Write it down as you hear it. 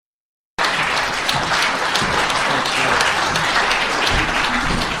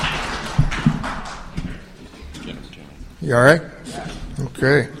You all right?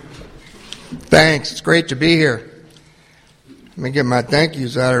 Okay. Thanks. It's great to be here. Let me get my thank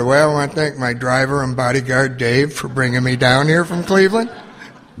yous out of the way. I want to thank my driver and bodyguard, Dave, for bringing me down here from Cleveland.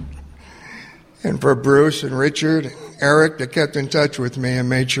 And for Bruce and Richard and Eric that kept in touch with me and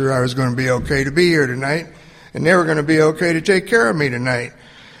made sure I was going to be okay to be here tonight. And they were going to be okay to take care of me tonight.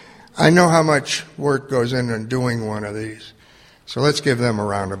 I know how much work goes into doing one of these. So let's give them a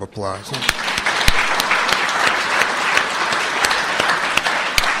round of applause.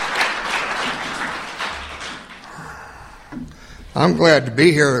 I'm glad to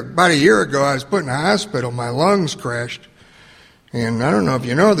be here. About a year ago, I was put in a hospital. My lungs crashed. And I don't know if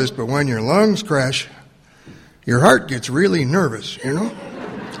you know this, but when your lungs crash, your heart gets really nervous, you know?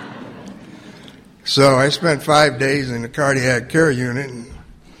 So I spent 5 days in the cardiac care unit, and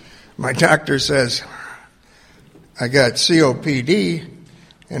my doctor says, I got COPD,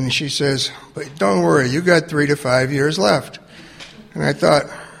 and she says, but don't worry, you got 3 to 5 years left. And I thought,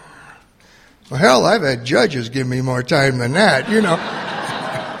 well, hell, I've had judges give me more time than that, you know.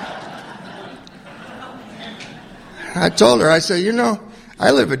 I told her, I said, you know,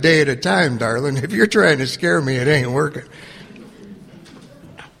 I live a day at a time, darling. If you're trying to scare me, it ain't working.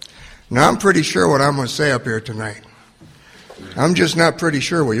 Now, I'm pretty sure what I'm going to say up here tonight. I'm just not pretty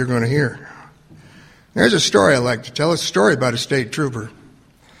sure what you're going to hear. There's a story I like to tell. It's a story about a state trooper.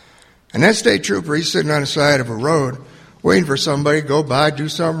 And that state trooper, he's sitting on the side of a road waiting for somebody to go by, do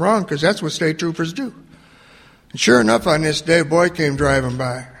something wrong, because that's what state troopers do. And sure enough, on this day, a boy came driving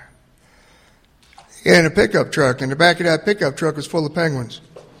by. He had a pickup truck, and the back of that pickup truck was full of penguins.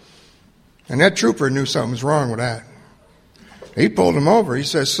 And that trooper knew something was wrong with that. He pulled him over. He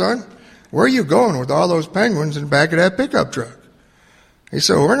says, son, where are you going with all those penguins in the back of that pickup truck? He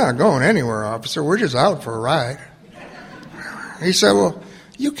said, well, we're not going anywhere, officer. We're just out for a ride. He said, well,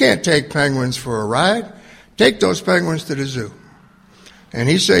 you can't take penguins for a ride. Take those penguins to the zoo. And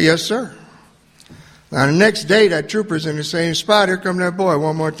he said, yes, sir. Now, the next day, that trooper's in the same spot. Here come that boy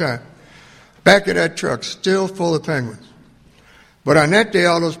one more time. Back of that truck, still full of penguins. But on that day,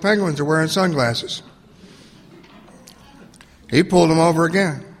 all those penguins are wearing sunglasses. He pulled them over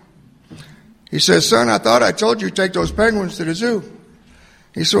again. He says, son, I thought I told you to take those penguins to the zoo.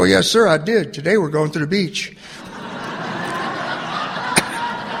 He said, well, yes, sir, I did. Today we're going to the beach.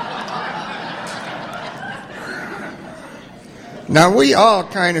 Now, we all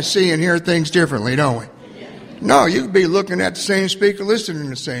kind of see and hear things differently, don't we? No, you could be looking at the same speaker, listening to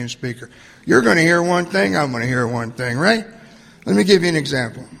the same speaker. You're going to hear one thing, I'm going to hear one thing, right? Let me give you an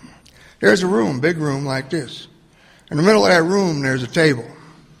example. There's a room, big room like this. In the middle of that room, there's a table.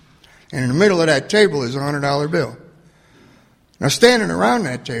 And in the middle of that table is a $100 bill. Now, standing around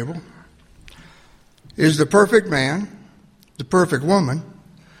that table is the perfect man, the perfect woman,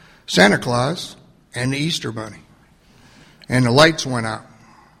 Santa Claus, and the Easter Bunny. And the lights went out.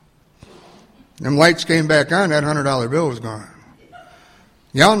 Them lights came back on, that $100 bill was gone.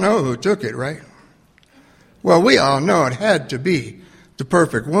 Y'all know who took it, right? Well, we all know it had to be the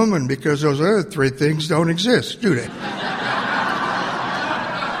perfect woman because those other three things don't exist, do they?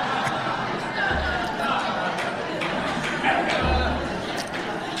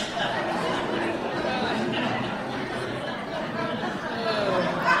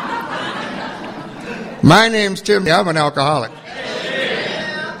 My name's Tim. I'm an alcoholic.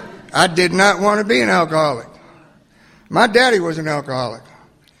 I did not want to be an alcoholic. My daddy was an alcoholic.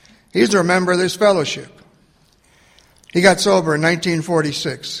 He's a member of this fellowship. He got sober in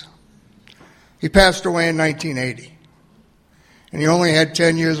 1946. He passed away in 1980. And he only had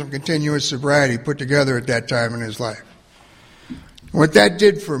 10 years of continuous sobriety put together at that time in his life. What that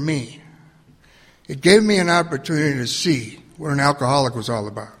did for me, it gave me an opportunity to see what an alcoholic was all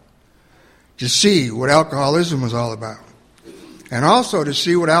about. To see what alcoholism was all about. And also to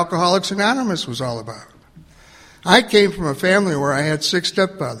see what Alcoholics Anonymous was all about. I came from a family where I had 6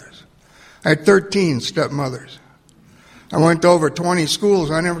 stepfathers. I had 13 stepmothers. I went to over 20 schools.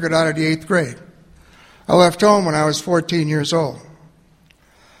 I never got out of the 8th grade. I left home when I was 14 years old.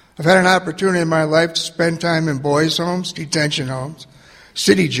 I've had an opportunity in my life to spend time in boys' homes, detention homes,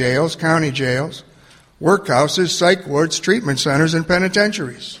 city jails, county jails, workhouses, psych wards, treatment centers, and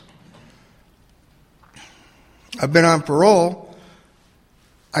penitentiaries. I've been on parole.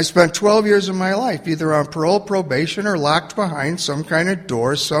 I spent 12 years of my life either on parole, probation, or locked behind some kind of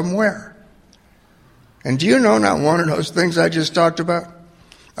door somewhere. And do you know not one of those things I just talked about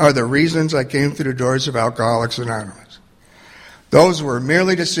are the reasons I came through the doors of Alcoholics Anonymous? Those were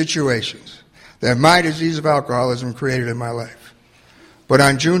merely the situations that my disease of alcoholism created in my life. But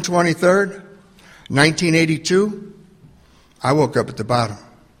on June 23rd, 1982, I woke up at the bottom.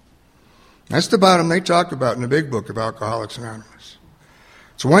 That's the bottom they talk about in the big book of Alcoholics Anonymous.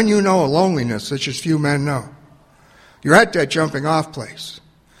 It's when you know a loneliness such as few men know. You're at that jumping off place.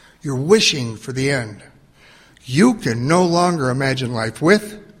 You're wishing for the end. You can no longer imagine life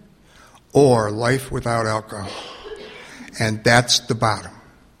with or life without alcohol. And that's the bottom.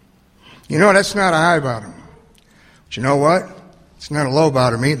 You know, that's not a high bottom. But you know what? It's not a low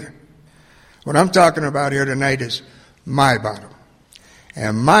bottom either. What I'm talking about here tonight is my bottom.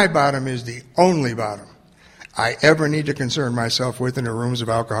 And my bottom is the only bottom I ever need to concern myself with in the rooms of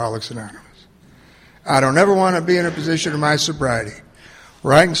Alcoholics Anonymous. I don't ever want to be in a position of my sobriety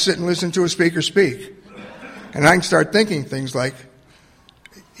where I can sit and listen to a speaker speak. And I can start thinking things like,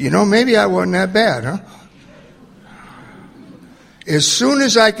 you know, maybe I wasn't that bad, huh? As soon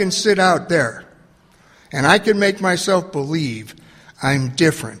as I can sit out there and I can make myself believe I'm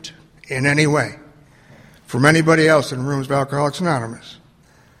different in any way from anybody else in rooms of Alcoholics Anonymous,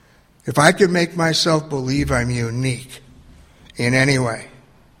 if I can make myself believe I'm unique in any way,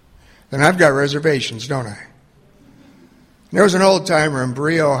 then I've got reservations, don't I? There was an old timer in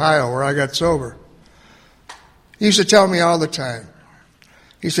Berea, Ohio, where I got sober. He used to tell me all the time.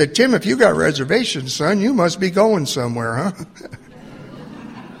 He said, Tim, if you got reservations, son, you must be going somewhere, huh?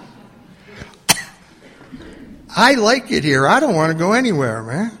 I like it here. I don't want to go anywhere,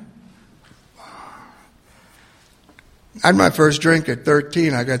 man. I had my first drink at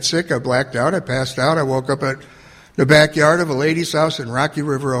 13. I got sick. I blacked out. I passed out. I woke up at the backyard of a lady's house in Rocky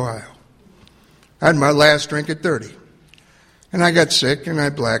River, Ohio. I had my last drink at 30. And I got sick, and I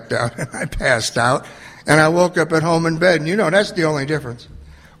blacked out, and I passed out, and I woke up at home in bed. And you know, that's the only difference,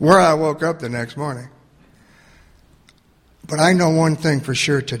 where I woke up the next morning. But I know one thing for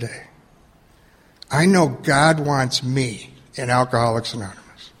sure today. I know God wants me in Alcoholics Anonymous.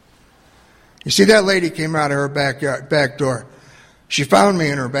 You see, that lady came out of her back door. She found me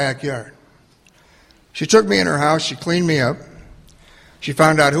in her backyard. She took me in her house. She cleaned me up. She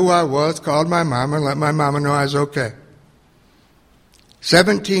found out who I was, called my mama, and let my mama know I was okay.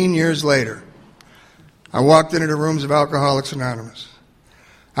 17 years later, I walked into the rooms of Alcoholics Anonymous.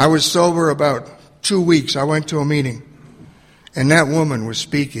 I was sober about 2 weeks. I went to a meeting, and that woman was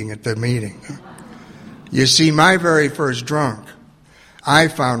speaking at the meeting. You see, my very first drunk, I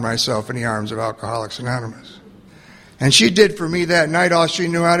found myself in the arms of Alcoholics Anonymous. And she did for me that night all she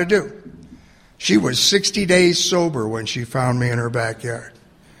knew how to do. She was 60 days sober when she found me in her backyard.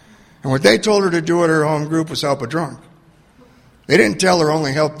 And what they told her to do at her home group was help a drunk. They didn't tell her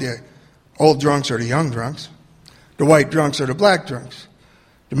only help the old drunks or the young drunks, the white drunks or the black drunks,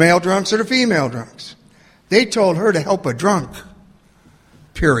 the male drunks or the female drunks. They told her to help a drunk,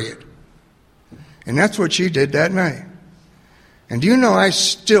 period. And that's what she did that night. And do you know I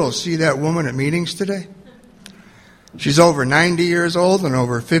still see that woman at meetings today? She's over 90 years old and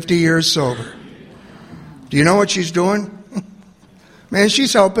over 50 years sober. Do you know what she's doing? Man,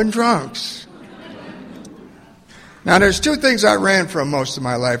 she's helping drunks. Now, there's two things I ran from most of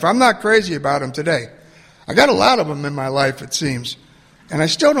my life. I'm not crazy about them today. I got a lot of them in my life, it seems, and I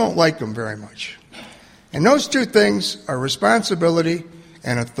still don't like them very much. And those two things are responsibility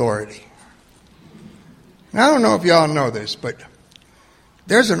and authority. Now, I don't know if y'all know this, but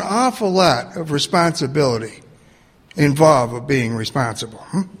there's an awful lot of responsibility involved with being responsible.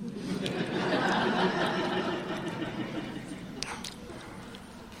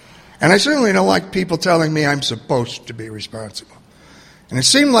 And I certainly don't like people telling me I'm supposed to be responsible. And it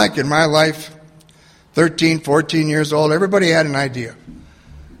seemed like in my life, 13, 14 years old, everybody had an idea.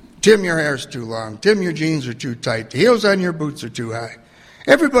 Tim, your hair's too long. Tim, your jeans are too tight. The heels on your boots are too high.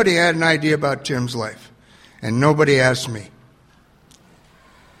 Everybody had an idea about Tim's life. And nobody asked me.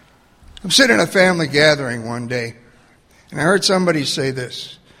 I'm sitting in a family gathering one day, and I heard somebody say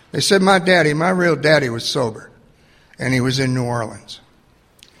this. They said, my real daddy was sober, and he was in New Orleans.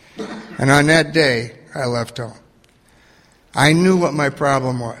 And on that day, I left home. I knew what my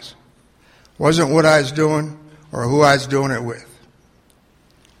problem was. It wasn't what I was doing or who I was doing it with.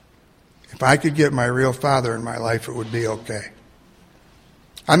 If I could get my real father in my life, it would be okay.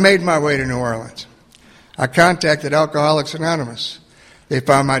 I made my way to New Orleans. I contacted Alcoholics Anonymous. They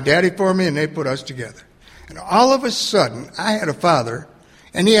found my daddy for me, and they put us together. And all of a sudden, I had a father,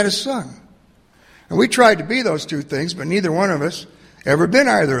 and he had a son. And we tried to be those two things, but neither one of us ever been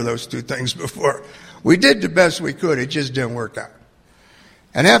either of those two things before. We did the best we could. It just didn't work out.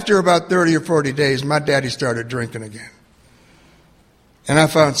 And after about 30 or 40 days, my daddy started drinking again. And I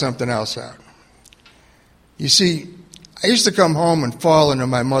found something else out. You see, I used to come home and fall into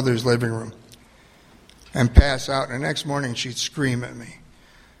my mother's living room and pass out. And the next morning, she'd scream at me.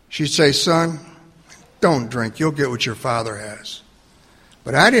 She'd say, son, don't drink. You'll get what your father has.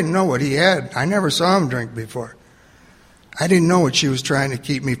 But I didn't know what he had. I never saw him drink before. I didn't know what she was trying to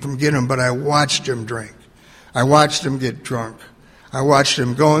keep me from getting, but I watched him drink. I watched him get drunk. I watched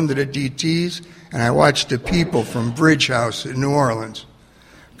him go into the DTs, and I watched the people from Bridge House in New Orleans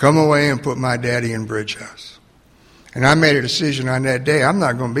come away and put my daddy in Bridge House. And I made a decision on that day, I'm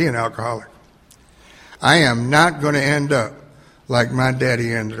not going to be an alcoholic. I am not going to end up like my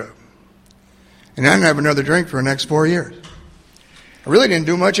daddy ended up. And I didn't have another drink for the next 4 years. I really didn't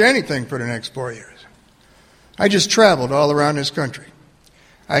do much anything for the next 4 years. I just traveled all around this country.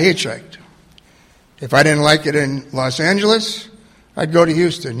 I hitchhiked. If I didn't like it in Los Angeles, I'd go to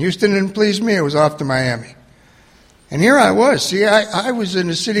Houston. Houston didn't please me, it was off to Miami. And here I was. See, I was in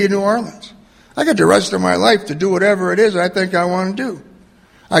the city of New Orleans. I got the rest of my life to do whatever it is I think I want to do.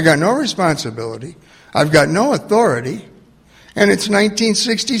 I got no responsibility. I've got no authority. And it's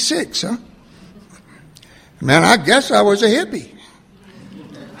 1966, huh? Man, I guess I was a hippie.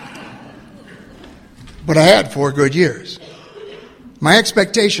 But I had 4 good years. My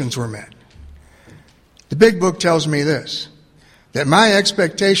expectations were met. The big book tells me this, that my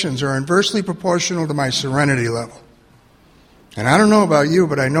expectations are inversely proportional to my serenity level. And I don't know about you,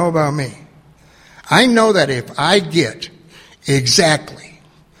 but I know about me. I know that if I get exactly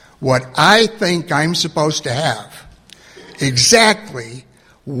what I think I'm supposed to have, exactly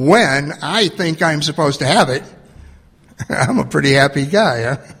when I think I'm supposed to have it, I'm a pretty happy guy,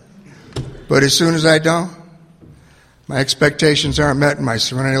 huh? But as soon as I don't, my expectations aren't met and my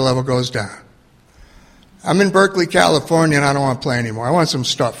serenity level goes down. I'm in Berkeley, California, and I don't want to play anymore. I want some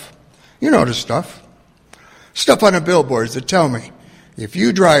stuff. You know the stuff. Stuff on the billboards that tell me, if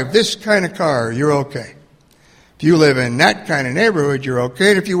you drive this kind of car, you're okay. If you live in that kind of neighborhood, you're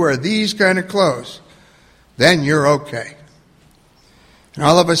okay. And if you wear these kind of clothes, then you're okay. And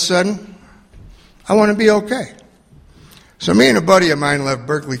all of a sudden, I want to be okay. So me and a buddy of mine left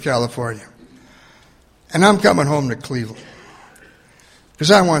Berkeley, California. And I'm coming home to Cleveland.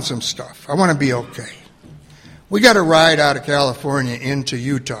 Because I want some stuff. I want to be okay. We got a ride out of California into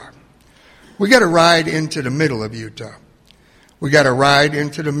Utah. We got a ride into the middle of Utah. We got a ride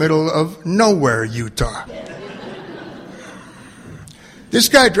into the middle of nowhere, Utah. This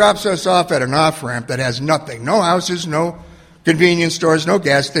guy drops us off at an off-ramp that has nothing. No houses, no convenience stores, no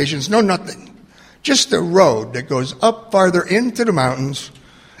gas stations, no nothing. Just a road that goes up farther into the mountains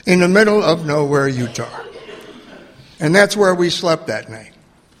in the middle of nowhere, Utah. And that's where we slept that night.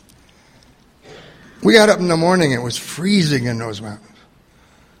 We got up in the morning, it was freezing in those mountains.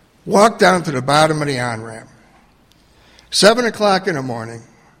 Walked down to the bottom of the on-ramp. 7 o'clock in the morning,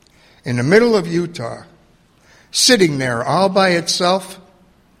 in the middle of Utah, sitting there all by itself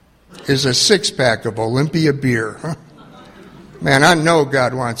is a 6-pack of Olympia beer. Huh? Man, I know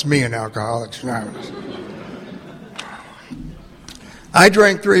God wants me an Alcoholics Anonymous. I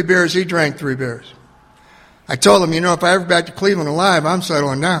drank 3 beers, he drank 3 beers. I told him, if I ever back to Cleveland alive, I'm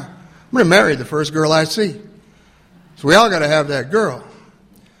settling down. I'm going to marry the first girl I see. So we all got to have that girl.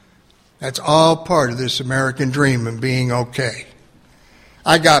 That's all part of this American dream and being okay.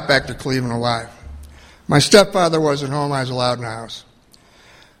 I got back to Cleveland alive. My stepfather wasn't home. I was allowed in the house.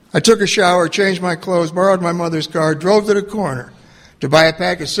 I took a shower, changed my clothes, borrowed my mother's car, drove to the corner to buy a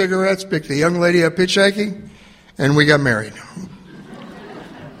pack of cigarettes, picked a young lady up hitchhiking, and we got married.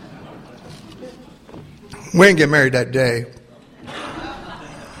 We didn't get married that day.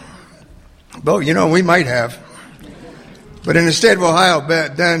 But, we might have. But in the state of Ohio,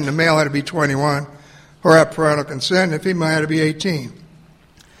 then the male had to be 21 or have parental consent. If he might had to be 18.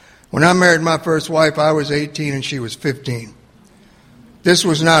 When I married my first wife, I was 18 and she was 15. This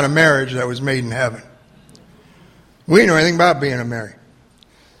was not a marriage that was made in heaven. We didn't know anything about being married.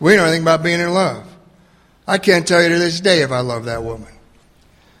 We didn't know anything about being in love. I can't tell you to this day if I love that woman.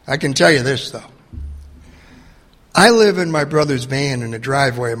 I can tell you this, though. I live in my brother's van in the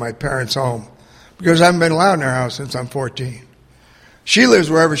driveway of my parents' home because I haven't been allowed in their house since I'm 14. She lives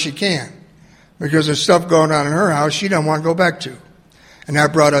wherever she can because there's stuff going on in her house she doesn't want to go back to. And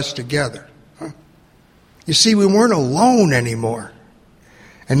that brought us together. Huh? You see, we weren't alone anymore.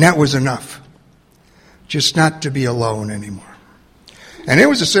 And that was enough. Just not to be alone anymore. And it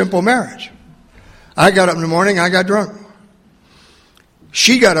was a simple marriage. I got up in the morning, I got drunk.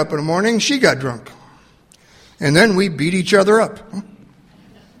 She got up in the morning, she got drunk. And then we beat each other up.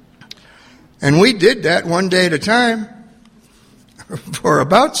 And we did that one day at a time for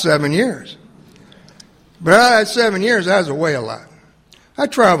about 7 years. But out of that 7 years, I was away a lot. I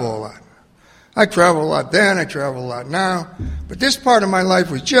travel a lot. I travel a lot then, I travel a lot now. But this part of my life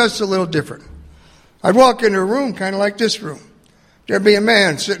was just a little different. I'd walk into a room kind of like this room. There'd be a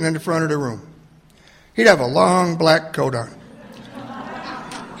man sitting in the front of the room. He'd have a long black coat on.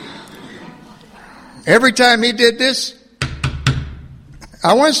 Every time he did this,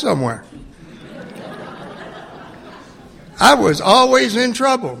 I went somewhere. I was always in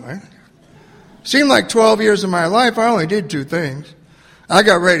trouble, man. Seemed like 12 years of my life, I only did two things. I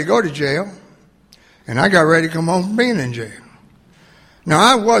got ready to go to jail, and I got ready to come home from being in jail. Now,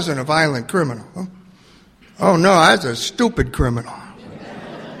 I wasn't a violent criminal. Oh, no, I was a stupid criminal.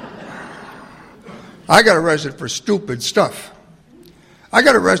 I got arrested for stupid stuff. I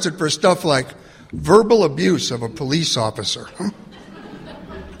got arrested for stuff like verbal abuse of a police officer.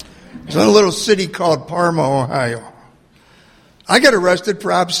 It's in a little city called Parma, Ohio. I got arrested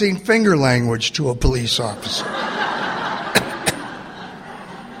for obscene finger language to a police officer.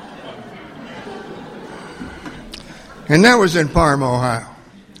 And that was in Parma, Ohio.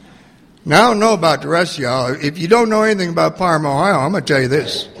 Now, I don't know about the rest of y'all. If you don't know anything about Parma, Ohio, I'm going to tell you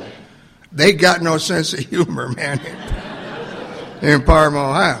this. They got no sense of humor, man, in Parma,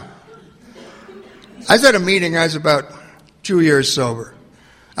 Ohio. I was at a meeting. I was about 2 years sober.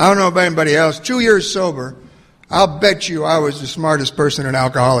 I don't know about anybody else. 2 years sober. I'll bet you I was the smartest person in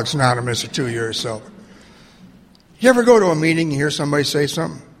Alcoholics Anonymous at 2 years sober. You ever go to a meeting and hear somebody say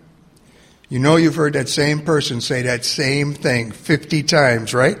something? You know you've heard that same person say that same thing 50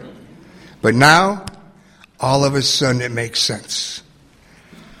 times, right? But now, all of a sudden it makes sense.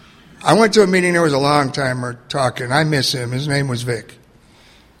 I went to a meeting, there was a long timer talking. I miss him. His name was Vic.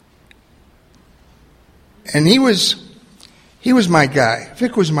 And he was my guy.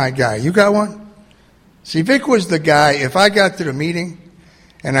 Vic was my guy. You got one? See, Vic was the guy, if I got to the meeting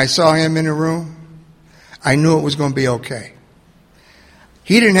and I saw him in the room, I knew it was going to be okay.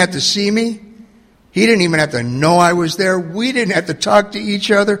 He didn't have to see me. He didn't even have to know I was there. We didn't have to talk to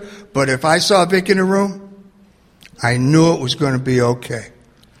each other. But if I saw Vic in the room, I knew it was going to be okay.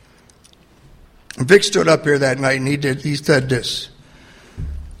 And Vic stood up here that night and he said this.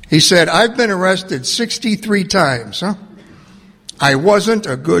 He said, I've been arrested 63 times, I wasn't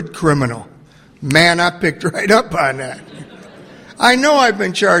a good criminal. Man, I picked right up on that. I know I've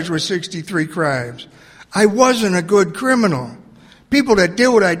been charged with 63 crimes. I wasn't a good criminal. People that did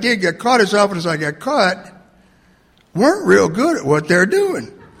what I did, get caught as often as I got caught, weren't real good at what they're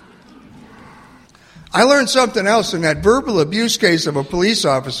doing. I learned something else in that verbal abuse case of a police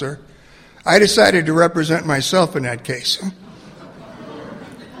officer. I decided to represent myself in that case.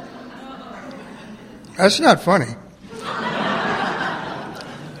 That's not funny.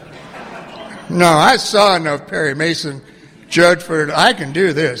 No, I saw enough Perry Mason judge for it. I can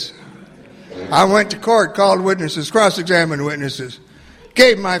do this. I went to court, called witnesses, cross-examined witnesses,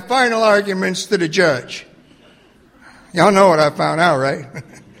 gave my final arguments to the judge. Y'all know what I found out, right?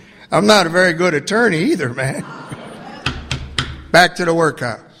 I'm not a very good attorney either, man. Back to the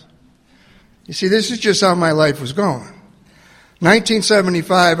workhouse. You see, this is just how my life was going.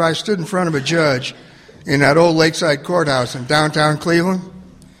 1975, I stood in front of a judge in that old Lakeside Courthouse in downtown Cleveland,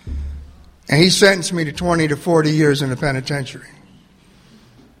 and he sentenced me to 20 to 40 years in the penitentiary.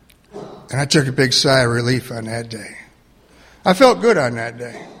 And I took a big sigh of relief on that day. I felt good on that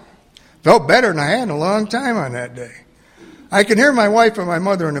day. Felt better than I had in a long time on that day. I can hear my wife and my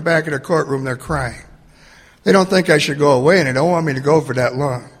mother in the back of the courtroom. They're crying. They don't think I should go away, and they don't want me to go for that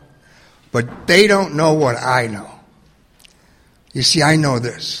long. But they don't know what I know. You see, I know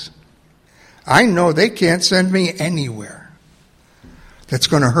this. I know they can't send me anywhere that's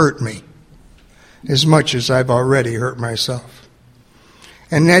going to hurt me as much as I've already hurt myself.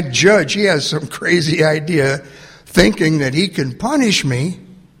 And that judge, he has some crazy idea thinking that he can punish me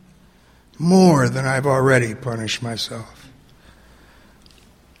more than I've already punished myself.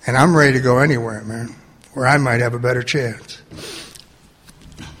 And I'm ready to go anywhere, man, where I might have a better chance.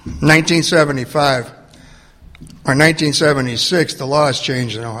 1975 or 1976, the laws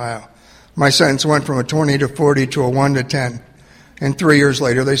changed in Ohio. My sentence went from a 20 to 40 to a 1 to 10. And 3 years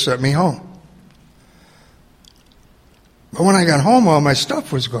later, they sent me home. But when I got home, all my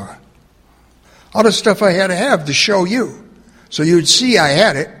stuff was gone. All the stuff I had to have to show you. So you'd see I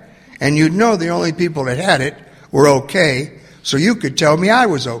had it, and you'd know the only people that had it were okay, so you could tell me I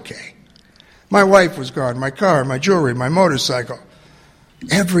was okay. My wife was gone, my car, my jewelry, my motorcycle.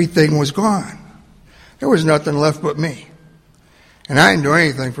 Everything was gone. There was nothing left but me. And I didn't do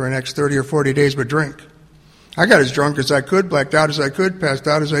anything for the next 30 or 40 days but drink. I got as drunk as I could, blacked out as I could, passed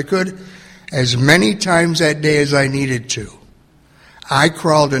out as I could, as many times that day as I needed to. I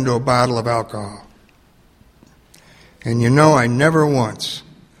crawled into a bottle of alcohol. And you know, I never once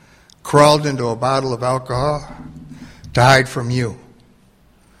crawled into a bottle of alcohol to hide from you.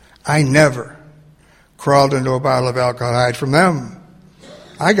 I never crawled into a bottle of alcohol to hide from them.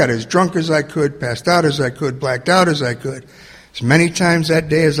 I got as drunk as I could, passed out as I could, blacked out as I could, as many times that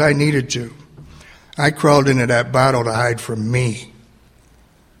day as I needed to. I crawled into that bottle to hide from me.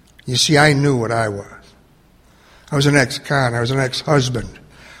 You see, I knew what I was. I was an ex-con. I was an ex-husband.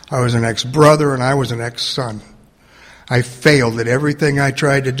 I was an ex-brother, and I was an ex-son. I failed at everything I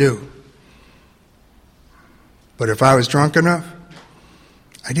tried to do. But if I was drunk enough,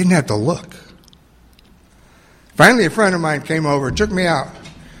 I didn't have to look. Finally, a friend of mine came over and took me out.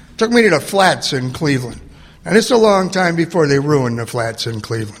 Took me to the flats in Cleveland. Now, this is a long time before they ruined the flats in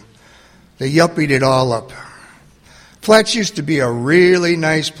Cleveland. They yuppied it all up. Flats used to be a really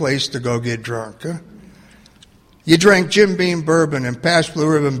nice place to go get drunk. Huh? You drank Jim Beam bourbon and Pabst Blue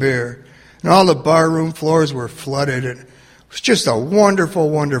Ribbon beer, and all the barroom floors were flooded. And it was just a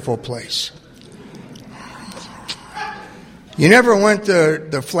wonderful, wonderful place. You never went to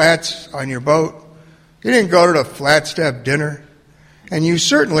the flats on your boat. You didn't go to the flats to have dinner. And you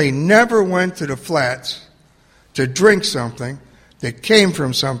certainly never went to the flats to drink something that came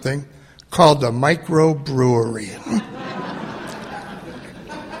from something called the microbrewery.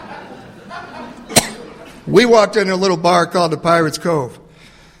 We walked in a little bar called the Pirates Cove.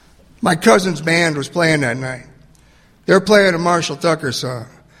 My cousin's band was playing that night. They're playing a Marshall Tucker song.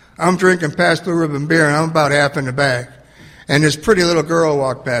 I'm drinking Pabst Blue Ribbon beer, and I'm about half in the bag. And this pretty little girl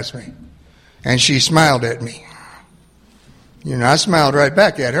walked past me, and she smiled at me. You know, I smiled right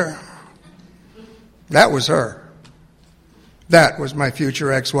back at her. That was her. That was my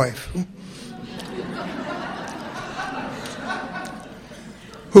future ex-wife.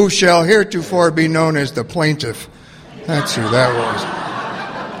 Who shall heretofore be known as the plaintiff. That's who that was.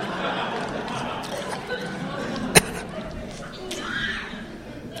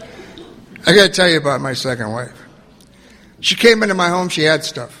 I got to tell you about my second wife. She came into my home, she had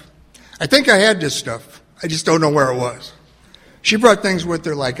stuff. I think I had this stuff. I just don't know where it was. She brought things with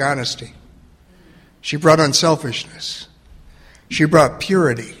her like honesty. She brought unselfishness. She brought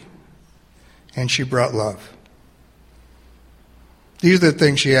purity. And she brought love. These are the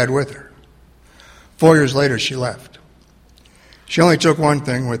things she had with her. 4 years later, she left. She only took one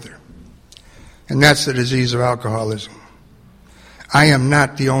thing with her, and that's the disease of alcoholism. I am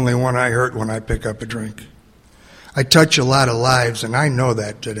not the only one I hurt when I pick up a drink. I touch a lot of lives, and I know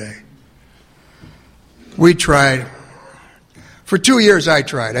that today. We tried. For 2 years, I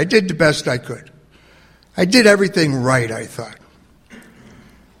tried. I did the best I could. I did everything right, I thought.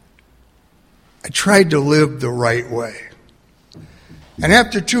 I tried to live the right way. And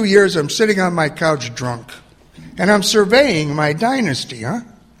after 2 years, I'm sitting on my couch drunk. And I'm surveying my dynasty, huh?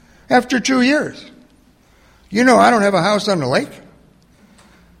 After 2 years. You know, I don't have a house on the lake.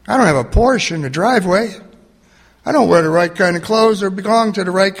 I don't have a Porsche in the driveway. I don't wear the right kind of clothes or belong to the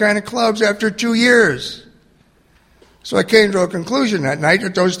right kind of clubs after 2 years. So I came to a conclusion that night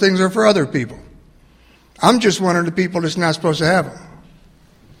that those things are for other people. I'm just one of the people that's not supposed to have them.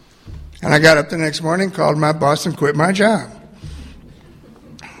 And I got up the next morning, called my boss, and quit my job.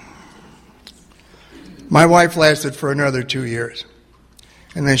 My wife lasted for another 2 years,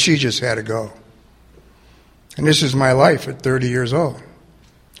 and then she just had to go. And this is my life at 30 years old.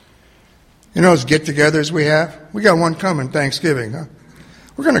 You know those get-togethers we have? We got one coming, Thanksgiving, huh?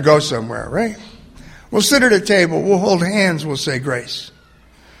 We're going to go somewhere, right? We'll sit at a table, we'll hold hands, we'll say grace.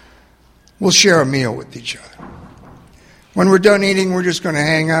 We'll share a meal with each other. When we're done eating, we're just going to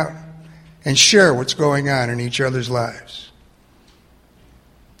hang out and share what's going on in each other's lives.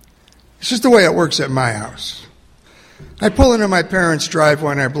 This is the way it works at my house. I pull into my parents'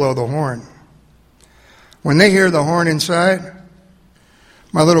 driveway and I blow the horn. When they hear the horn inside,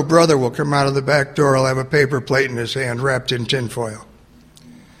 my little brother will come out of the back door. He'll have a paper plate in his hand wrapped in tinfoil.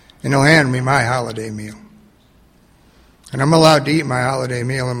 And he'll hand me my holiday meal. And I'm allowed to eat my holiday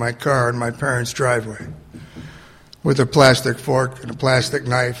meal in my car in my parents' driveway with a plastic fork and a plastic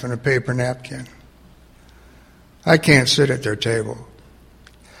knife and a paper napkin. I can't sit at their table.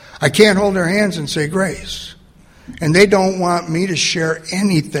 I can't hold their hands and say grace. And they don't want me to share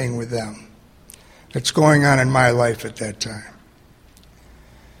anything with them that's going on in my life at that time.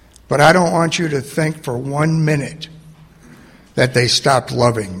 But I don't want you to think for 1 minute that they stopped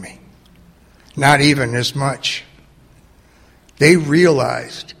loving me. Not even this much. They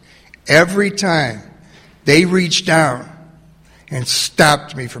realized every time they reached down and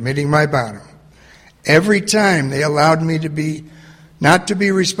stopped me from hitting my bottom, every time they allowed me to not to be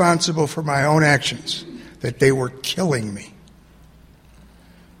responsible for my own actions, that they were killing me.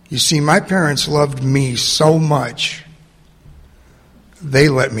 You see, my parents loved me so much, they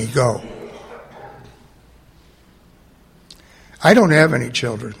let me go. I don't have any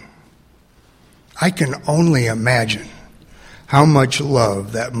children. I can only imagine how much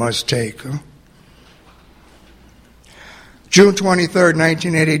love that must take. Huh? June 23rd,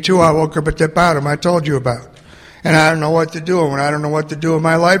 1982, I woke up at that bottom I told you about. And I don't know what to do. And when I don't know what to do in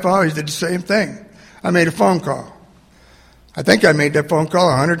my life, I always did the same thing. I made a phone call. I think I made that phone call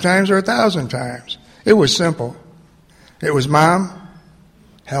 100 times or 1,000 times. It was simple. It was, Mom,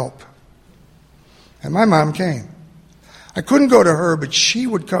 help. And my mom came. I couldn't go to her, but she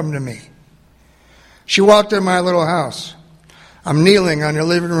would come to me. She walked in my little house. I'm kneeling on the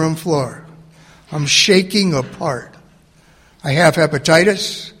living room floor. I'm shaking apart. I have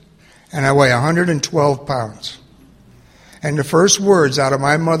hepatitis, and I weigh 112 pounds. And the first words out of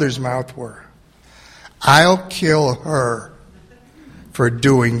my mother's mouth were, I'll kill her for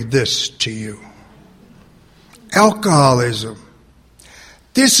doing this to you. Alcoholism.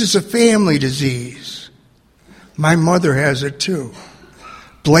 This is a family disease. My mother has it too.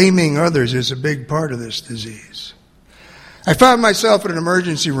 Blaming others is a big part of this disease. I found myself in an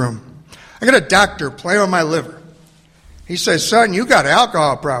emergency room. I got a doctor playing on my liver. He says, son, you got an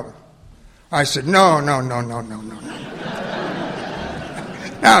alcohol problem. I said, no.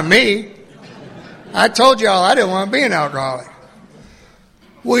 Not me. I told y'all I didn't want to be an alcoholic.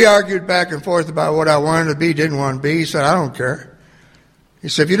 We argued back and forth about what I wanted to be, didn't want to be. He said, I don't care. He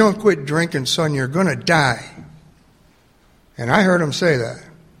said, if you don't quit drinking, son, you're going to die. And I heard him say that.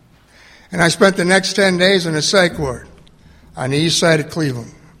 And I spent the next 10 days in a psych ward on the east side of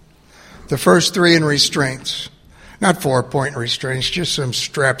Cleveland. The first 3 in restraints. Not 4-point restraints, just some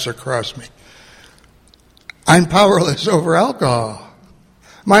straps across me. I'm powerless over alcohol.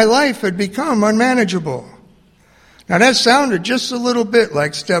 My life had become unmanageable. Now that sounded just a little bit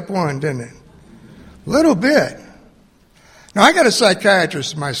like step 1, didn't it? A little bit. Now I got a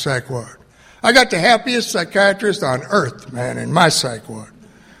psychiatrist in my psych ward. I got the happiest psychiatrist on earth, man, in my psych ward.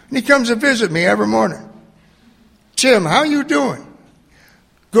 And he comes to visit me every morning. Tim, how you doing?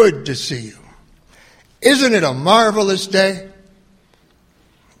 Good to see you. Isn't it a marvelous day?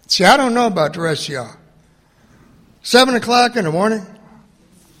 See, I don't know about the rest of y'all. 7 o'clock in the morning,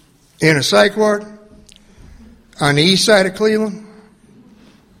 in a psych ward, on the east side of Cleveland,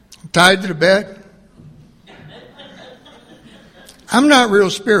 tied to the bed. I'm not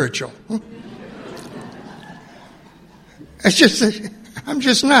real spiritual. It's just, I'm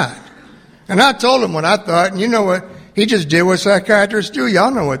just not. And I told him what I thought, and you know what? He just did what psychiatrists do.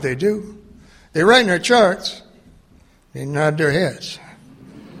 Y'all know what they do. They write in their charts. They nod their heads.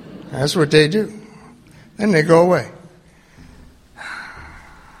 That's what they do. Then they go away.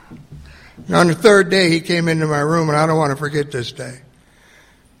 And on the 3rd day, he came into my room, and I don't want to forget this day.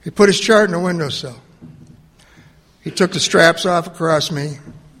 He put his chart in the windowsill. He took the straps off across me,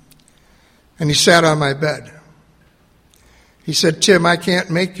 and he sat on my bed. He said, Tim, I can't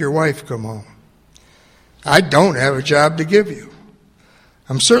make your wife come home. I don't have a job to give you.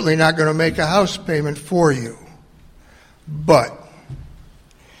 I'm certainly not going to make a house payment for you. But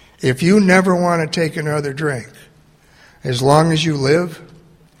if you never want to take another drink, as long as you live,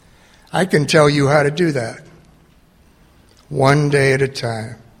 I can tell you how to do that. One day at a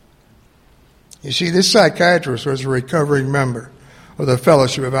time. You see, this psychiatrist was a recovering member of the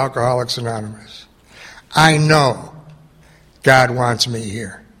Fellowship of Alcoholics Anonymous. I know God wants me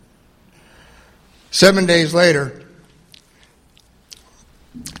here. 7 days later,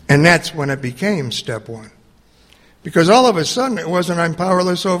 and that's when it became step 1. Because all of a sudden it wasn't I'm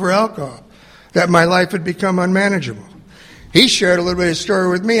powerless over alcohol, that my life had become unmanageable. He shared a little bit of his story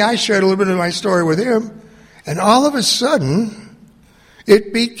with me, I shared a little bit of my story with him, and all of a sudden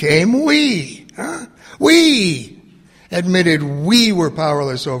it became we. We admitted we were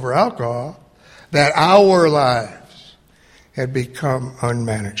powerless over alcohol, that our lives had become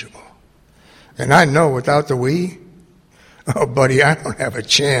unmanageable. And I know without the we, oh, buddy, I don't have a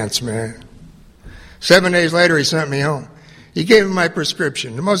chance, man. 7 days later, he sent me home. He gave me my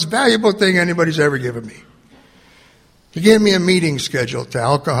prescription, the most valuable thing anybody's ever given me. He gave me a meeting schedule to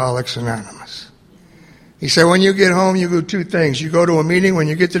Alcoholics Anonymous. He said, when you get home, you do 2 things. You go to a meeting. When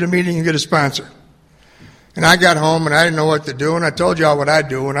you get to the meeting, you get a sponsor. And I got home, and I didn't know what to do, and I told y'all what I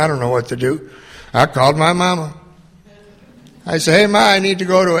do when I don't know what to do. I called my mama. I said, hey, Ma, I need to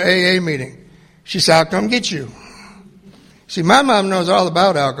go to an AA meeting. She said, I'll come get you. See, my mom knows all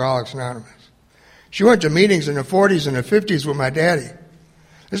about Alcoholics Anonymous. She went to meetings in the 40s and the 50s with my daddy.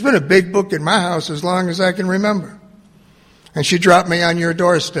 There's been a big book in my house as long as I can remember. And she dropped me on your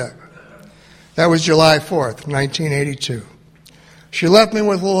doorstep. That was July 4th, 1982. She left me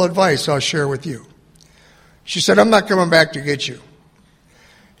with a little advice I'll share with you. She said, I'm not coming back to get you.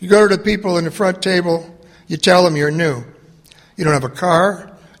 You go to the people in the front table, you tell them you're new. You don't have a car,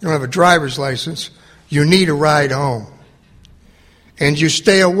 you don't have a driver's license, you need a ride home. And you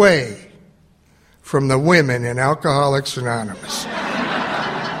stay away from the women in Alcoholics Anonymous.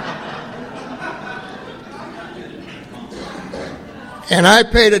 And I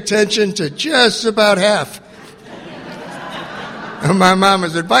paid attention to just about half of my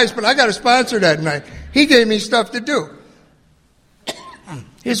mama's advice, but I got a sponsor that night. He gave me stuff to do.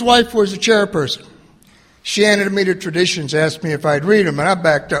 His wife was a chairperson. She handed me the traditions, asked me if I'd read them, and I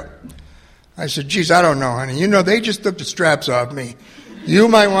backed up. I said, geez, I don't know, honey. You know, they just took the straps off me. You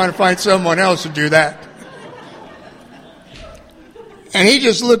might want to find someone else to do that. And he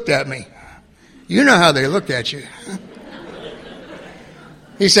just looked at me. You know how they look at you.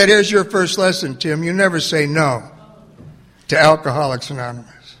 He said, here's your first lesson, Tim. You never say no to Alcoholics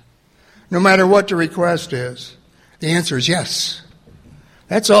Anonymous. No matter what the request is, the answer is yes.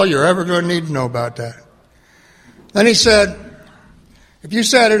 That's all you're ever going to need to know about that. Then he said, if you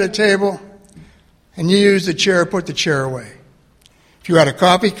sat at a table and you used the chair, put the chair away. If you had a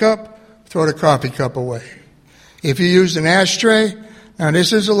coffee cup, throw the coffee cup away. If you used an ashtray, now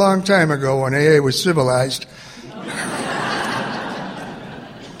this is a long time ago when AA was civilized.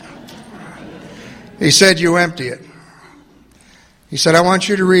 He said, you empty it. He said, I want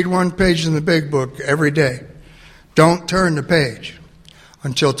you to read one page in the big book every day. Don't turn the page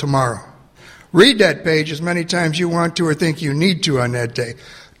until tomorrow. Read that page as many times you want to or think you need to on that day.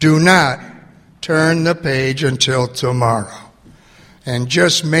 Do not turn the page until tomorrow. And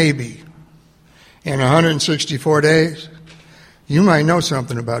just maybe, in 164 days, you might know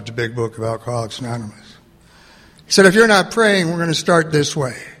something about the big book of Alcoholics Anonymous. He said, if you're not praying, we're going to start this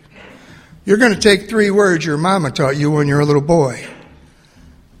way. You're going to take 3 words your mama taught you when you were a little boy.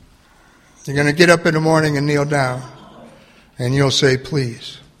 You're going to get up in the morning and kneel down, and you'll say,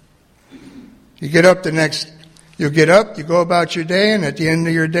 please. You get up you'll get up, you go about your day, and at the end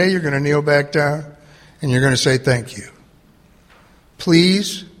of your day, you're going to kneel back down, and you're going to say thank you.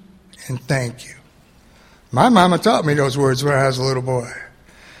 Please and thank you. My mama taught me those words when I was a little boy.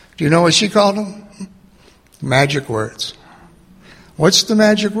 Do you know what she called them? Magic words. What's the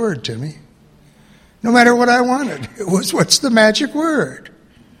magic word, Timmy? No matter what I wanted, it was, what's the magic word?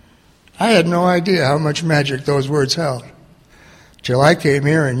 I had no idea how much magic those words held till I came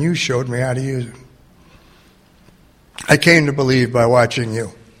here and you showed me how to use them. I came to believe by watching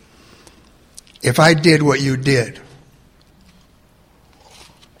you. If I did what you did,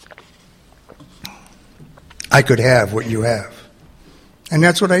 I could have what you have. And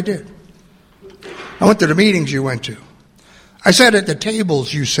that's what I did. I went to the meetings you went to. I sat at the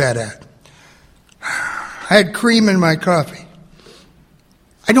tables you sat at. I had cream in my coffee.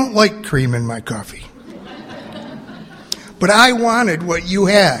 I don't like cream in my coffee. But I wanted what you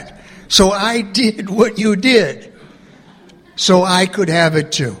had. So I did what you did. So I could have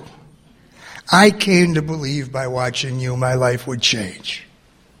it too. I came to believe by watching you my life would change.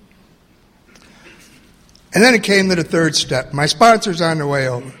 And then it came to the third step. My sponsor's on the way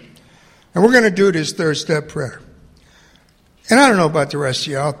over. And we're going to do this third step prayer. And I don't know about the rest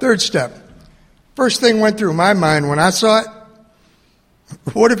of y'all. Third step. First thing went through my mind when I saw it.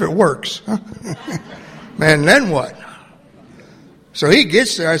 What if it works? Man, then what? So he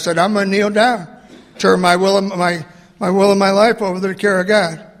gets there. I said, I'm going to kneel down. Turn my will and my life over to the care of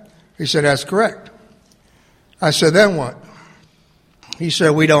God. He said, that's correct. I said, then what? He said,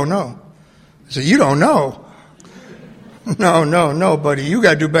 we don't know. I said, you don't know? No, buddy. You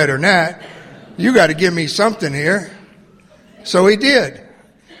got to do better than that. You got to give me something here. So he did.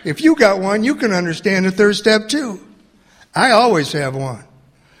 If you got one, you can understand the third step too. I always have one.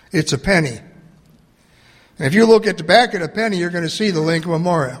 It's a penny. And if you look at the back of the penny, you're going to see the Lincoln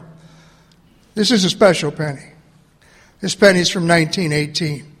Memorial. This is a special penny. This penny's from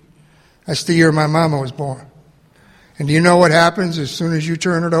 1918. That's the year my mama was born. And do you know what happens as soon as you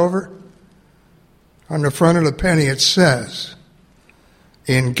turn it over? On the front of the penny it says,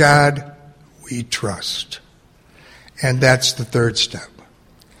 in God we trust. And that's the third step.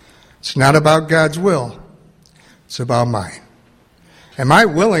 It's not about God's will. It's about mine. Am I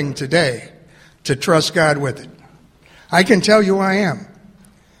willing today to trust God with it? I can tell you I am.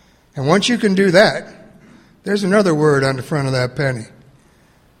 And once you can do that, there's another word on the front of that penny.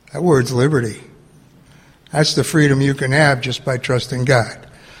 That word's liberty. That's the freedom you can have just by trusting God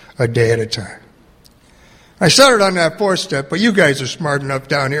a day at a time. I started on that fourth step, but you guys are smart enough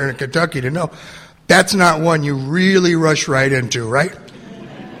down here in Kentucky to know that's not one you really rush right into, right?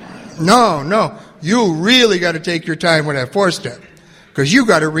 No. You really got to take your time with that fourth step because you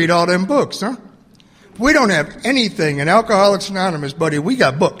got to read all them books, huh? We don't have anything in Alcoholics Anonymous, buddy. We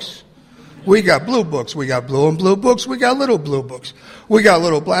got books. We got blue books. We got blue and blue books. We got little blue books. We got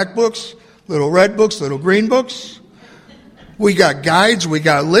little black books, little red books, little green books. We got guides. We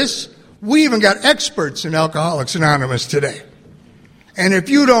got lists. We even got experts in Alcoholics Anonymous today. And if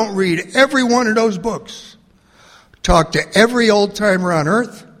you don't read every one of those books, talk to every old timer on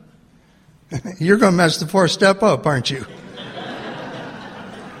earth, you're going to mess the fourth step up, aren't you?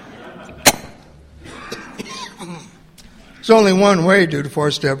 There's only one way to do the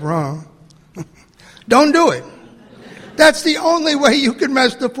fourth step wrong. Don't do it. That's the only way you can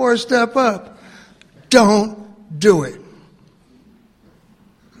mess the fourth step up. Don't do it.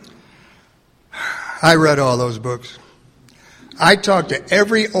 I read all those books. I talked to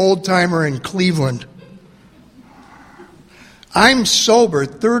every old timer in Cleveland. I'm sober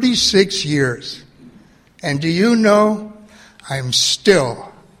 36 years. And do you know, I'm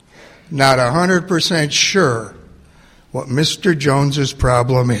still not 100% sure what Mr. Jones's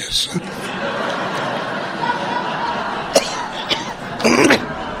problem is.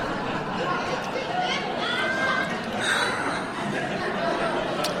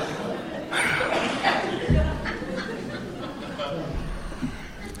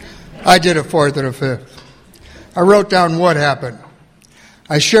 I did a fourth and a fifth. I wrote down what happened.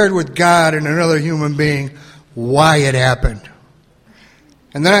 I shared with God and another human being why it happened.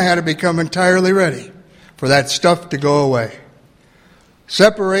 And then I had to become entirely ready for that stuff to go away.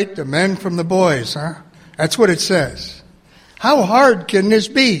 Separate the men from the boys, huh? That's what it says. How hard can this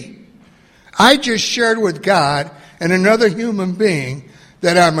be? I just shared with God and another human being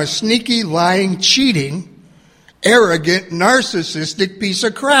that I'm a sneaky, lying, cheating, arrogant, narcissistic piece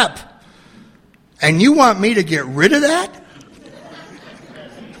of crap. And you want me to get rid of that?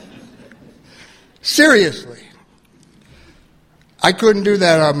 Seriously. I couldn't do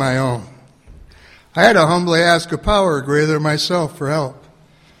that on my own. I had to humbly ask a power greater than myself for help.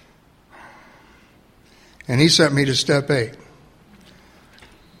 And he sent me to step 8.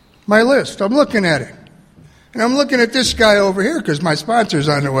 My list, I'm looking at it. And I'm looking at this guy over here because my sponsor's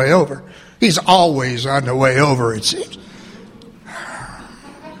on the way over. He's always on the way over, it seems.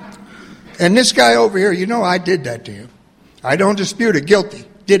 And this guy over here, you know I did that to him. I don't dispute it. Guilty.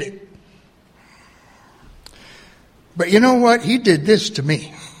 Did it. But you know what? He did this to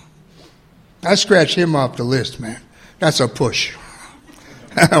me. I scratched him off the list, man. That's a push.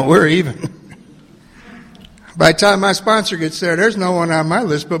 We're even. By the time my sponsor gets there, there's no one on my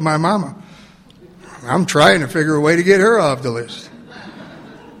list but my mama. I'm trying to figure a way to get her off the list.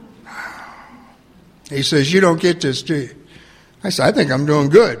 He says, you don't get this, do you? I said, I think I'm doing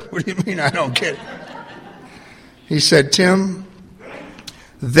good. What do you mean I don't get it? He said, Tim,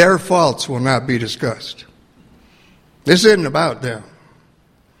 their faults will not be discussed. This isn't about them.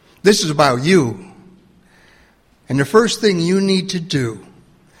 This is about you. And the first thing you need to do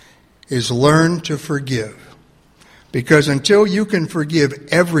is learn to forgive. Because until you can forgive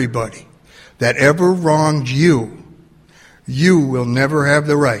everybody that ever wronged you, you will never have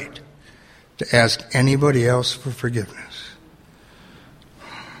the right to ask anybody else for forgiveness.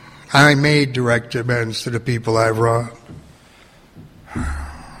 I made direct amends to the people I've wronged.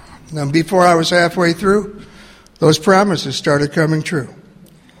 Now, before I was halfway through, those promises started coming true.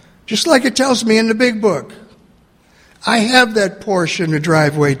 Just like it tells me in the big book. I have that Porsche in the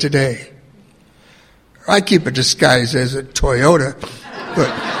driveway today. I keep it disguised as a Toyota, but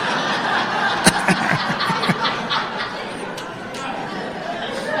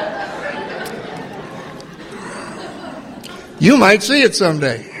you might see it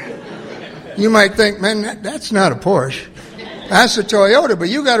someday. You might think, man, that's not a Porsche. That's a Toyota, but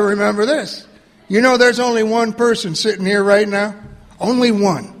you got to remember this. You know there's only one person sitting here right now, only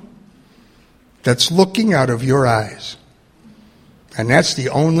one, that's looking out of your eyes. And that's the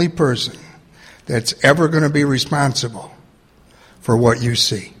only person that's ever going to be responsible for what you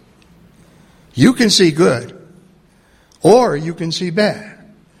see. You can see good, or you can see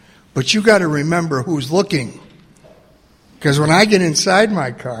bad, but you got to remember who's looking. Because when I get inside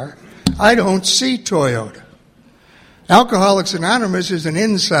my car, I don't see Toyota. Alcoholics Anonymous is an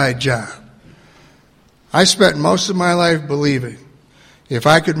inside job. I spent most of my life believing if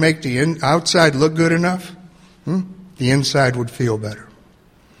I could make the outside look good enough, the inside would feel better.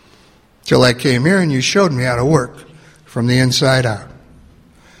 Till I came here and you showed me how to work from the inside out.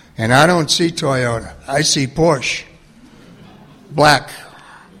 And I don't see Toyota. I see Porsche, black,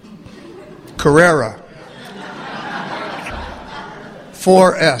 Carrera,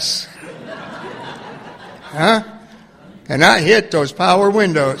 4S. Huh? And I hit those power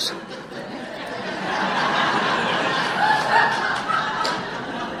windows.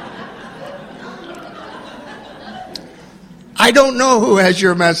 I don't know who has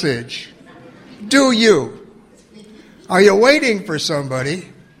your message. Do you? Are you waiting for somebody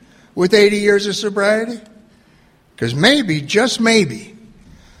with 80 years of sobriety? Because maybe, just maybe,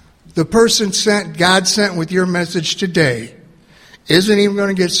 the person God sent with your message today isn't even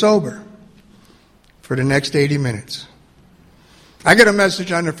going to get sober for the next 80 minutes. I got a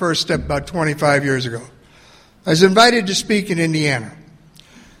message on the first step about 25 years ago. I was invited to speak in Indiana.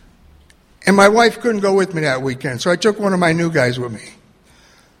 And my wife couldn't go with me that weekend, so I took one of my new guys with me.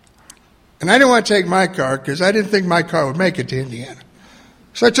 And I didn't want to take my car because I didn't think my car would make it to Indiana.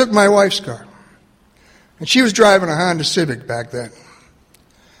 So I took my wife's car. And she was driving a Honda Civic back then.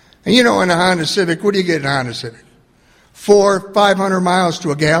 And you know, in a Honda Civic, what do you get in a Honda Civic? 500 miles to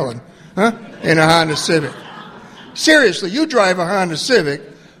a gallon, huh? In a Honda Civic. Seriously, you drive a Honda Civic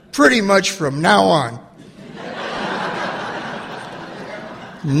pretty much from now on.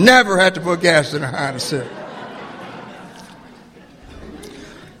 Never had to put gas in a Honda Civic.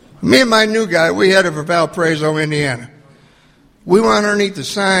 Me and my new guy, we headed for Valparaiso, Indiana. We went underneath the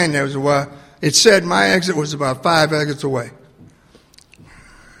sign. It said my exit was about 5 exits away.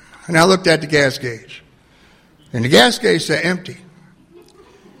 And I looked at the gas gauge. And the gas gauge said empty.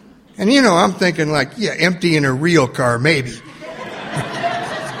 And you know, I'm thinking like, yeah, empty in a real car, maybe.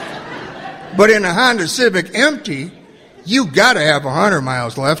 But in a Honda Civic, empty, you got to have 100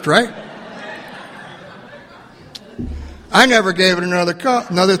 miles left, right? I never gave it another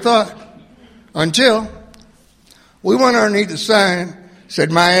thought until we went underneath the sign,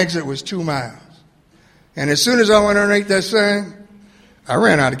 said my exit was 2 miles. And as soon as I went underneath that sign, I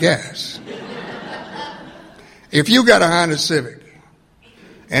ran out of gas. If you got a Honda Civic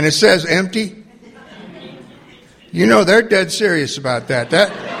and it says empty, you know they're dead serious about that.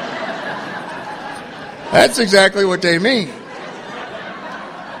 That's exactly what they mean.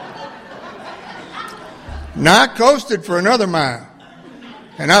 Now I coasted for another mile,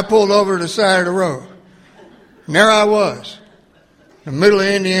 and I pulled over to the side of the road. And there I was, in the middle of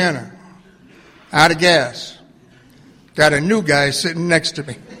Indiana, out of gas. Got a new guy sitting next to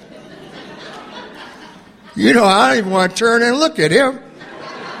me. You know, I don't even want to turn and look at him.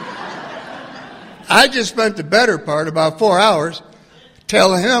 I just spent the better part, about 4 hours,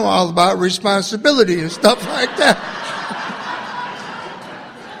 telling him all about responsibility and stuff like that.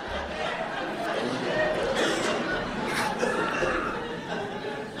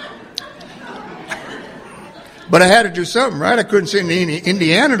 But I had to do something, right? I couldn't sit in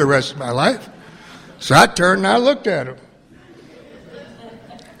Indiana the rest of my life. So I turned and I looked at him.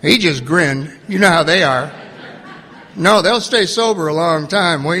 He just grinned. You know how they are. No, they'll stay sober a long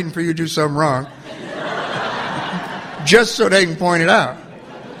time waiting for you to do something wrong. Just so they can point it out.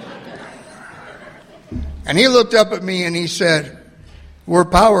 And he looked up at me and he said, "We're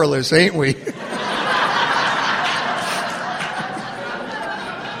powerless, ain't we?"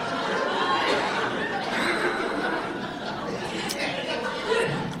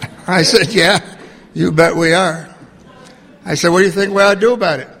 I said, "Yeah, you bet we are." I said, "What do you think we ought to do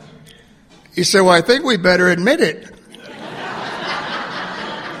about it?" He said, "Well, I think we better admit it."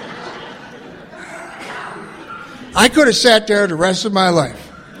 I could have sat there the rest of my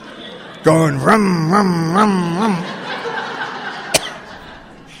life going, rum, rum, rum, rum.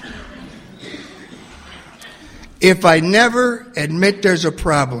 If I never admit there's a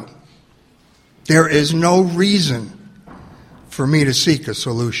problem, there is no reason for me to seek a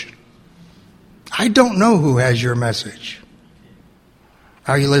solution. I don't know who has your message.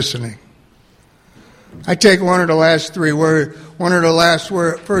 Are you listening? I take one of the last three words,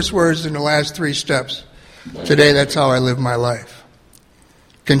 first words in the last 3 steps. Today, that's how I live my life.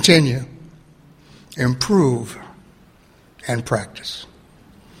 Continue, improve, and practice.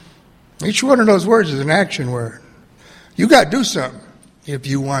 Each one of those words is an action word. You got to do something if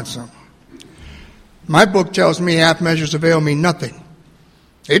you want something. My book tells me half measures avail me nothing.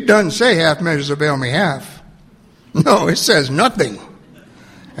 It doesn't say half measures avail me half. No, it says nothing.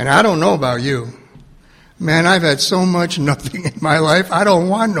 And I don't know about you. Man, I've had so much nothing in my life, I don't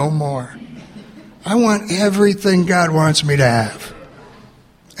want no more. I want everything God wants me to have.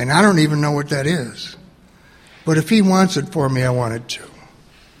 And I don't even know what that is. But if He wants it for me, I want it to.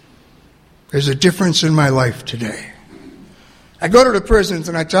 There's a difference in my life today. I go to the prisons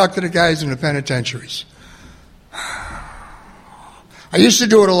and I talk to the guys in the penitentiaries. I used to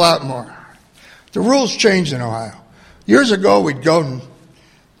do it a lot more. The rules changed in Ohio. Years ago, we'd go and it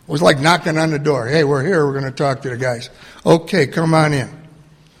was like knocking on the door. Hey, we're here. We're going to talk to the guys. Okay, come on in.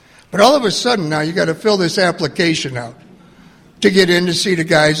 But all of a sudden now you got to fill this application out to get in to see the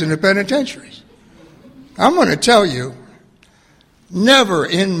guys in the penitentiaries. I'm going to tell you, never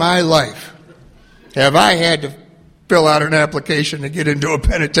in my life have I had to fill out an application to get into a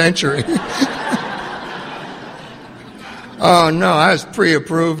penitentiary. Oh, no, I was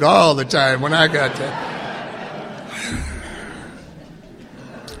pre-approved all the time when I got there.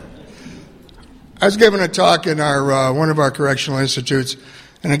 I was giving a talk in our one of our correctional institutes,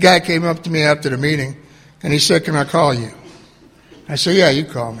 and a guy came up to me after the meeting, and he said, "Can I call you?" I said, "Yeah, you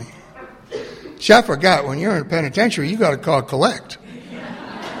call me." See, I forgot, when you're in a penitentiary, you got to call collect.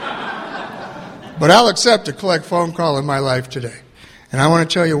 But I'll accept a collect phone call in my life today. And I want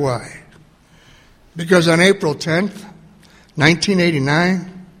to tell you why. Because on April 10th,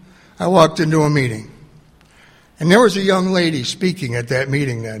 1989, I walked into a meeting. And there was a young lady speaking at that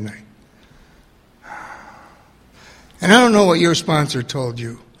meeting that night. And I don't know what your sponsor told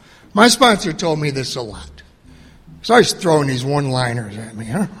you. My sponsor told me this a lot. So he's throwing these one-liners at me,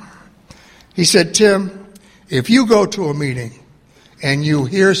 huh? He said, "Tim, if you go to a meeting and you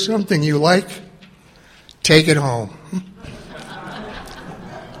hear something you like, take it home."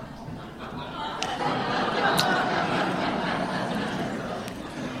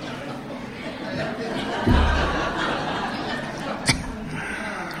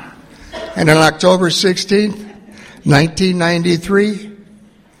 And on October 16th, 1993,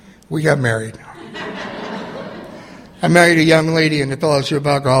 we got married. I married a young lady in the Fellowship of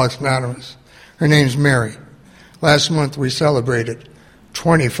Alcoholics Anonymous. Her name's Mary. Last month we celebrated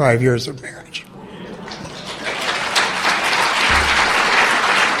 25 years of marriage.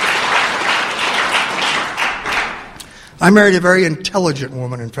 I married a very intelligent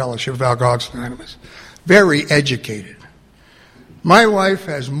woman in Fellowship of Alcoholics Anonymous. Very educated. My wife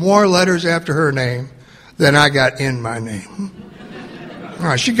has more letters after her name than I got in my name.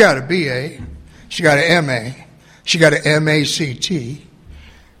 Now, she got a BA. She got an MA. She got an MACT.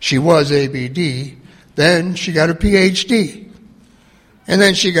 She was ABD. Then she got a PhD. And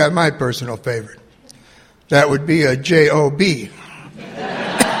then she got my personal favorite. That would be a JOB.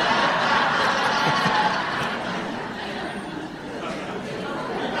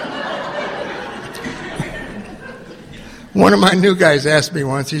 One of my new guys asked me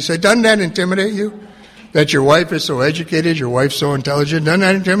once, he said, "Doesn't that intimidate you? That your wife is so educated, your wife's so intelligent, doesn't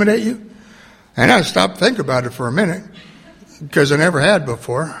that intimidate you?" And I stopped to think about it for a minute, because I never had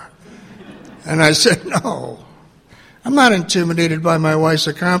before. And I said, "No, I'm not intimidated by my wife's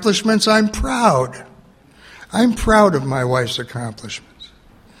accomplishments. I'm proud. I'm proud of my wife's accomplishments."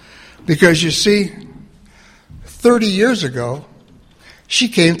 Because you see, 30 years ago, she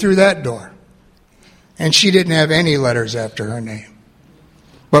came through that door. And she didn't have any letters after her name.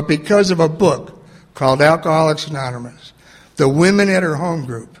 But because of a book called Alcoholics Anonymous, the women at her home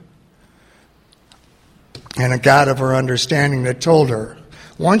group, and a God of her understanding that told her,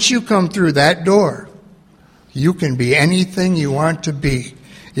 once you come through that door, you can be anything you want to be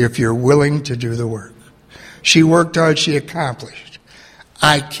if you're willing to do the work. She worked hard, she accomplished.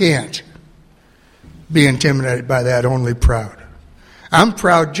 I can't be intimidated by that, only proud. I'm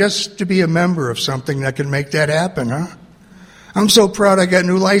proud just to be a member of something that can make that happen, huh? I'm so proud I got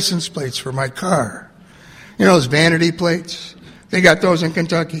new license plates for my car. You know those vanity plates? They got those in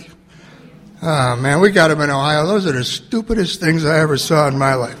Kentucky. Oh, man, we got them in Ohio. Those are the stupidest things I ever saw in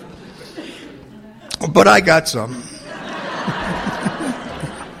my life. But I got some.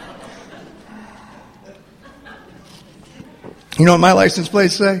 You know what my license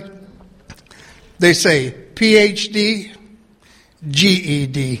plates say? They say PhD,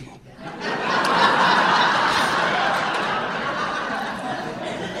 GED.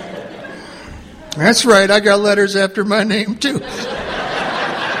 That's right, I got letters after my name too.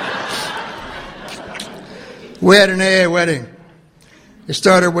 We had an AA wedding. It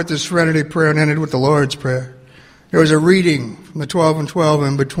started with the Serenity Prayer and ended with the Lord's Prayer. There was a reading from the 12 and 12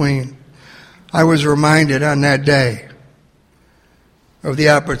 in between. I was reminded on that day of the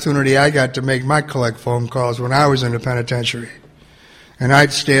opportunity I got to make my collect phone calls when I was in the penitentiary. And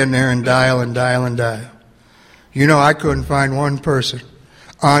I'd stand there and dial and dial and dial. You know, I couldn't find one person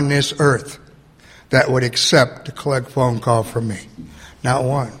on this earth that would accept a collect phone call from me. Not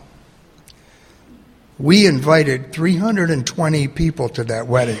one. We invited 320 people to that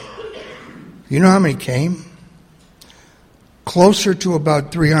wedding. You know how many came? Closer to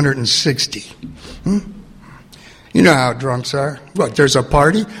about 360. You know how drunks are. What, there's a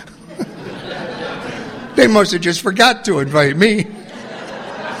party? They must have just forgot to invite me.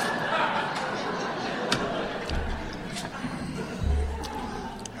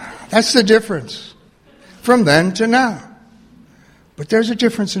 That's the difference from then to now. But there's a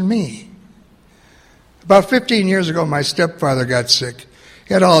difference in me. About 15 years ago, my stepfather got sick.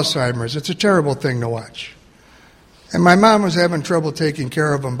 He had Alzheimer's. It's a terrible thing to watch. And my mom was having trouble taking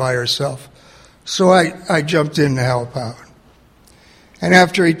care of him by herself. So I jumped in to help out. And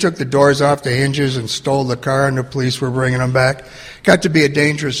after he took the doors off the hinges and stole the car and the police were bringing him back, got to be a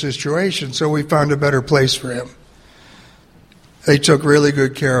dangerous situation, so we found a better place for him. They took really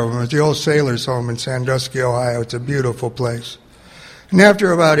good care of him. It was the old sailor's home in Sandusky, Ohio. It's a beautiful place. And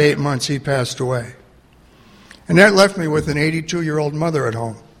after about 8 months, he passed away. And that left me with an 82-year-old mother at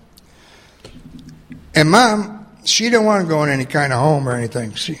home. And Mom, she didn't want to go in any kind of home or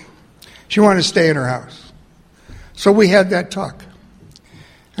anything. She wanted to stay in her house. So we had that talk.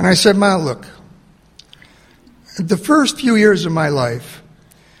 And I said, Ma, look, the first few years of my life,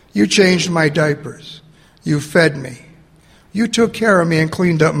 you changed my diapers. You fed me. You took care of me and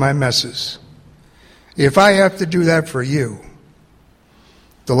cleaned up my messes. If I have to do that for you,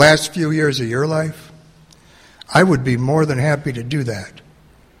 the last few years of your life, I would be more than happy to do that.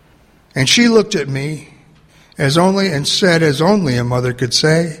 And she looked at me and said, as only a mother could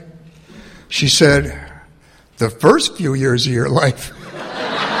say, she said, the first few years of your life.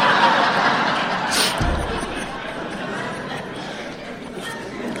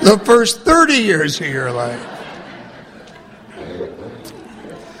 The first 30 years of your life.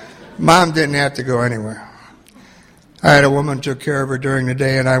 Mom didn't have to go anywhere. I had a woman who took care of her during the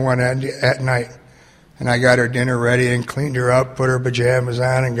day, and I went at night. And I got her dinner ready and cleaned her up, put her pajamas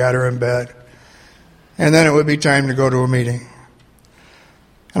on, and got her in bed. And then it would be time to go to a meeting.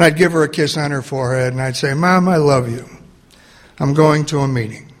 And I'd give her a kiss on her forehead, and I'd say, Mom, I love you. I'm going to a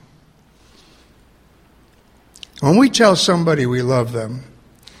meeting. When we tell somebody we love them,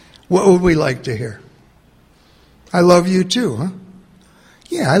 what would we like to hear? I love you too, huh?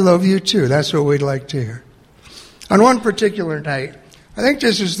 Yeah, I love you too. That's what we'd like to hear. On one particular night, I think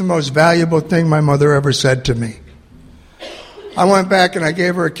this is the most valuable thing my mother ever said to me. I went back and I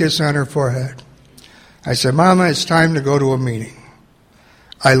gave her a kiss on her forehead. I said, Mama, it's time to go to a meeting.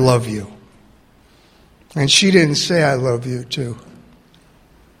 I love you. And she didn't say I love you too.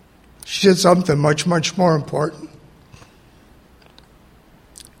 She said something much, much more important.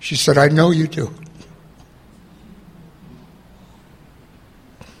 She said, I know you do.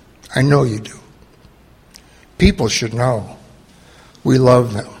 I know you do. People should know we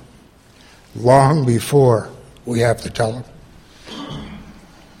love them long before we have to tell them.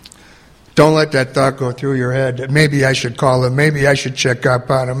 Don't let that thought go through your head that maybe I should call him, maybe I should check up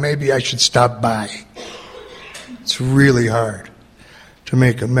on him, maybe I should stop by. It's really hard to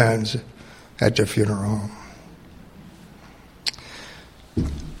make amends at the funeral home.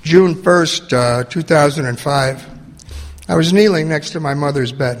 June 1st, 2005, I was kneeling next to my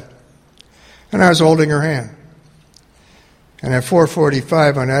mother's bed, and I was holding her hand. And at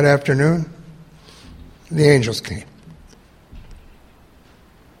 4:45 on that afternoon, the angels came.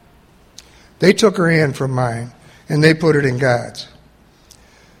 They took her hand from mine, and they put it in God's.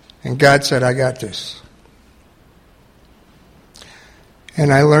 And God said, I got this.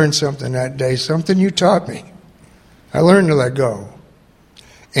 And I learned something that day, something you taught me. I learned to let go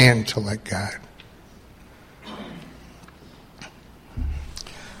and to let God.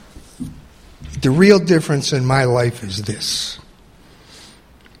 The real difference in my life is this.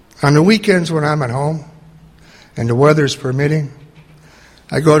 On the weekends when I'm at home and the weather's permitting,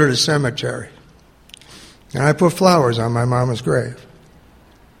 I go to the cemetery and I put flowers on my mama's grave.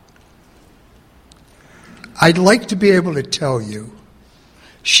 I'd like to be able to tell you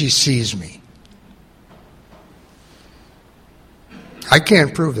she sees me. I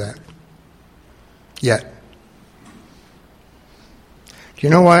can't prove that yet. Do you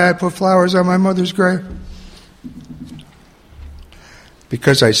know why I put flowers on my mother's grave?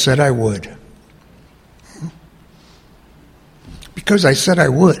 Because I said I would. Because I said I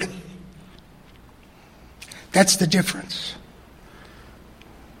would. That's the difference.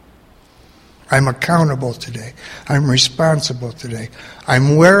 I'm accountable today. I'm responsible today.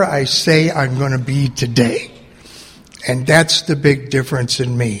 I'm where I say I'm going to be today. And that's the big difference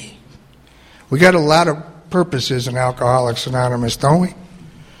in me. We got a lot of purposes in Alcoholics Anonymous, don't we?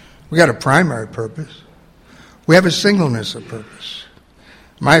 We got a primary purpose. We have a singleness of purpose.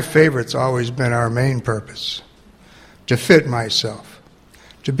 My favorite's always been our main purpose. To fit myself.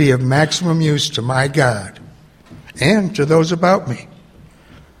 To be of maximum use to my God. And to those about me.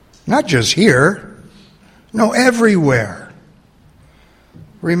 Not just here. No, everywhere.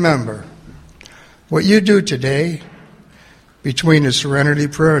 Remember, what you do today between the Serenity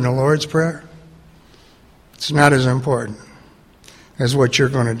Prayer and the Lord's Prayer, it's not as important as what you're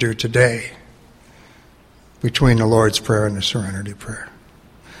going to do today between the Lord's Prayer and the Serenity Prayer.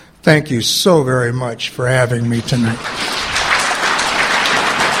 Thank you so very much for having me tonight.